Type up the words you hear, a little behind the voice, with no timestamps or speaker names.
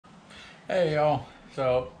Hey y'all.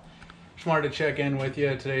 So just wanted to check in with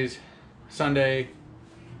you. Today's Sunday,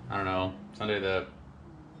 I don't know, Sunday the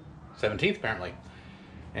 17th apparently.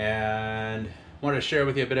 And wanted to share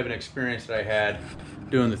with you a bit of an experience that I had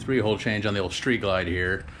doing the 3-hole change on the old Street Glide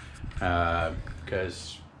here.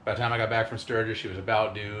 Because by the time I got back from Sturgis, she was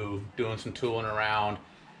about due, doing some tooling around.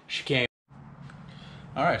 She came.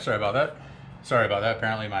 All right, sorry about that.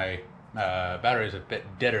 Apparently my battery is a bit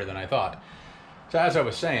deader than I thought. So as I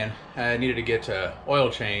was saying, I needed to get to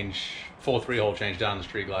oil change, full 3-hole change down the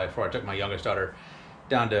Street Glide before I took my youngest daughter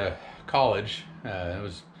down to college. It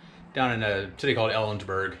was down in a city called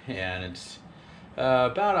Ellensburg, and it's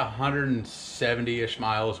about 170-ish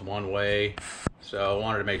miles one way. So I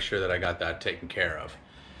wanted to make sure that I got that taken care of.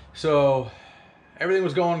 So everything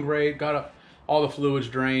was going great, got all the fluids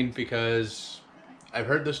drained because I've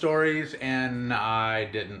heard the stories and I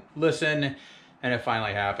didn't listen, and it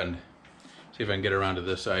finally happened. See if I can get around to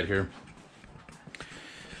this side here.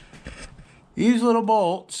 These little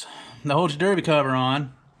bolts that hold your derby cover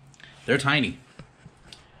on, they're tiny.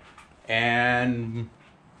 And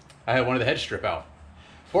I had one of the heads strip out.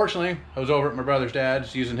 Fortunately, I was over at my brother's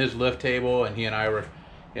dad's using his lift table, and he and I were,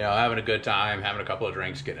 having a good time, having a couple of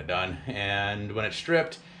drinks, getting it done. And when it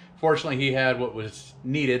stripped, fortunately he had what was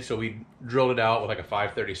needed, so we drilled it out with like a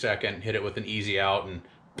 5/32, hit it with an easy out, and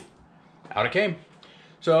out it came.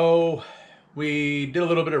 So we did a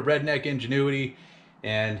little bit of redneck ingenuity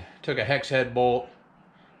and took a hex head bolt,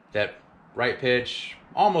 that right pitch,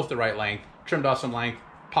 almost the right length, trimmed off some length,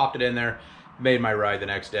 popped it in there, made my ride the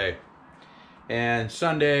next day. And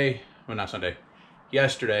yesterday,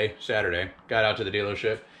 Saturday, got out to the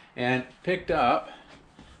dealership and picked up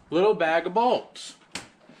a little bag of bolts.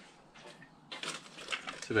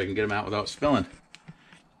 See if I can get them out without spilling.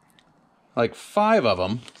 Like 5 of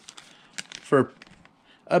them for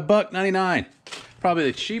 $1.99. Probably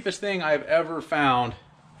the cheapest thing I've ever found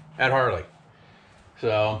at Harley.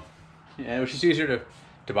 So, yeah, it was just easier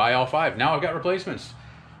to buy all 5. Now I've got replacements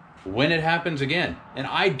when it happens again. And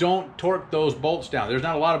I don't torque those bolts down. There's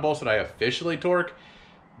not a lot of bolts that I officially torque,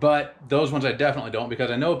 but those ones I definitely don't, because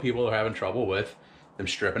I know people are having trouble with them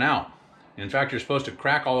stripping out. In fact, you're supposed to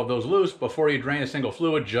crack all of those loose before you drain a single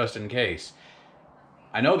fluid, just in case.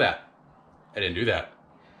 I know that. I didn't do that.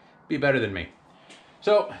 Be better than me.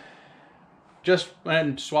 So, just went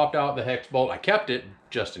and swapped out the hex bolt. I kept it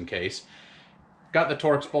just in case. Got the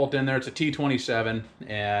Torx bolt in there. It's a T27,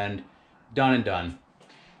 and done and done.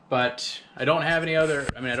 But I don't have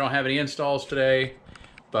any installs today.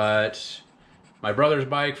 But my brother's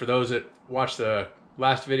bike, for those that watched the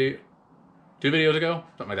last video, 2 videos ago,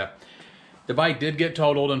 something like that, the bike did get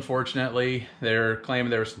totaled, unfortunately. They're claiming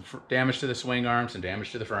there was some damage to the swing arms and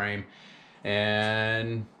damage to the frame.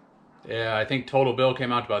 And yeah, I think total bill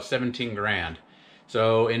came out to about 17 grand.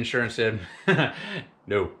 So insurance said,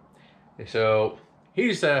 no. So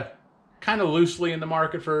he's kind of loosely in the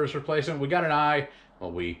market for his replacement. We got an eye,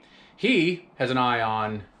 he has an eye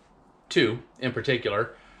on 2 in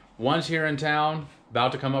particular. One's here in town,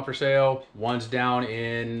 about to come up for sale. One's down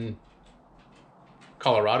in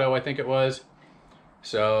Colorado, I think it was.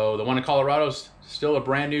 So the one in Colorado's still a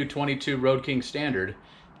brand new 22 Road King standard.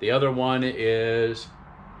 The other one is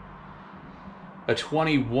a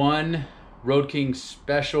 21 Road King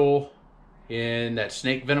special in that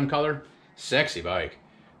snake venom color. Sexy bike.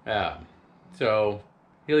 So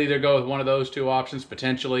he'll either go with one of those 2 options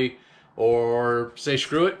potentially, or say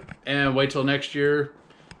screw it and wait till next year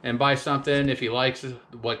and buy something if he likes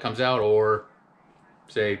what comes out, or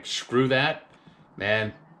say screw that,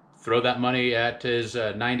 man, throw that money at his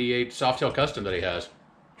 98 Softail Custom that he has.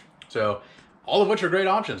 So all of which are great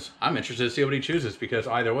options. I'm interested to see what he chooses, because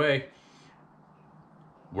either way,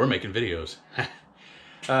 we're making videos.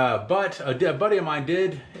 But a buddy of mine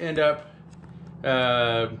did end up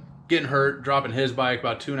getting hurt, dropping his bike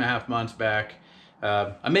about 2.5 months back.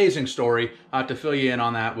 Amazing story. I'll have to fill you in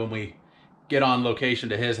on that when we get on location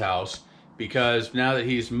to his house, because now that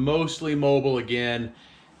he's mostly mobile again,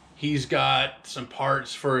 he's got some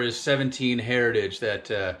parts for his 17 Heritage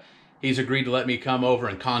that he's agreed to let me come over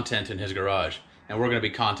and content in his garage. And we're going to be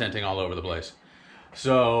contenting all over the place.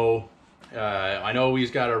 So I know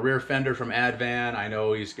he's got a rear fender from Advan. I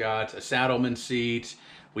know he's got a Saddleman seat.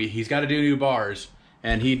 He's got to do new bars.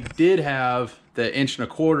 And he did have the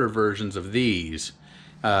 1.25" versions of these.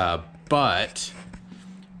 But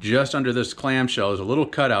just under this clamshell is a little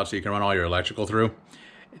cutout so you can run all your electrical through.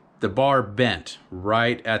 The bar bent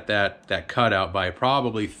right at that cutout by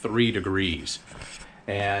probably 3 degrees.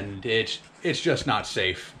 And it's just not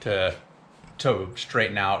safe to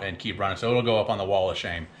straighten out and keep running. So it'll go up on the wall of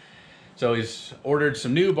shame. So he's ordered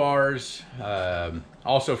some new bars,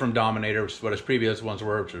 also from Dominator, which is what his previous ones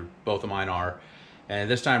were, which are, both of mine are. And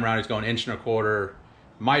this time around he's going 1.25"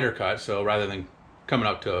 miter cut, so rather than coming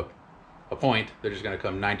up to a point, they're just going to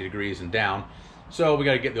come 90 degrees and down. So we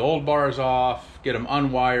got to get the old bars off, get them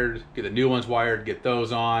unwired, get the new ones wired, get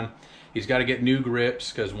those on. He's got to get new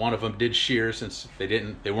grips because one of them did shear since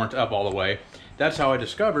they weren't up all the way. That's how I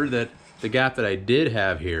discovered that the gap that I did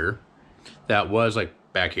have here, that was like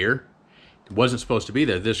back here, it wasn't supposed to be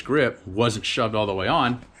there. This grip wasn't shoved all the way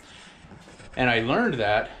on. And I learned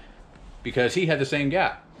that because he had the same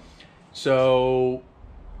gap. So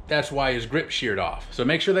that's why his grip sheared off. So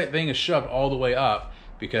make sure that thing is shoved all the way up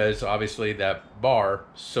because obviously that bar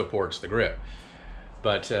supports the grip.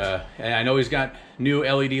 But and I know he's got new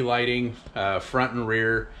LED lighting, front and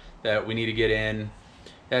rear, that we need to get in.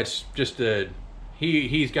 That's just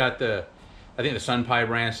he's got the, I think the Sunpie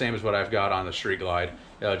brand, same as what I've got on the Street Glide.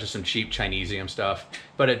 Just some cheap Chinesium stuff.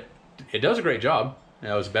 But it does a great job. You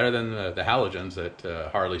know, it's better than the halogens that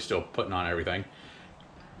Harley's still putting on everything.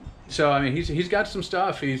 So I mean, he's got some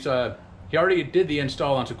stuff. He already did the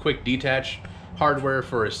install on some quick detach hardware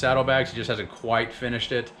for his saddlebags. He just hasn't quite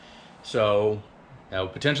finished it. So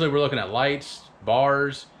potentially we're looking at lights,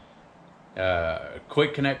 bars,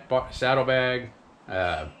 quick connect saddlebag,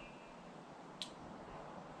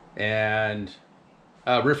 and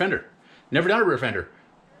rear fender. Never done a rear fender.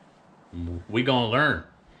 We gonna learn.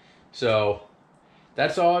 So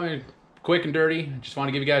that's all. I mean, quick and dirty. Just want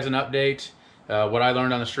to give you guys an update, what I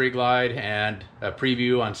learned on the Street Glide, and a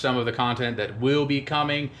preview on some of the content that will be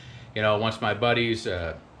coming. You know, once my buddy's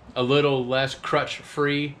a little less crutch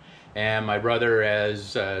free, and my brother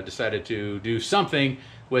has decided to do something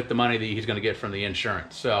with the money that he's going to get from the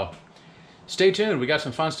insurance. So stay tuned. We got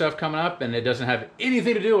some fun stuff coming up, and it doesn't have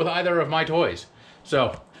anything to do with either of my toys.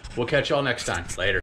 So we'll catch y'all next time. Later.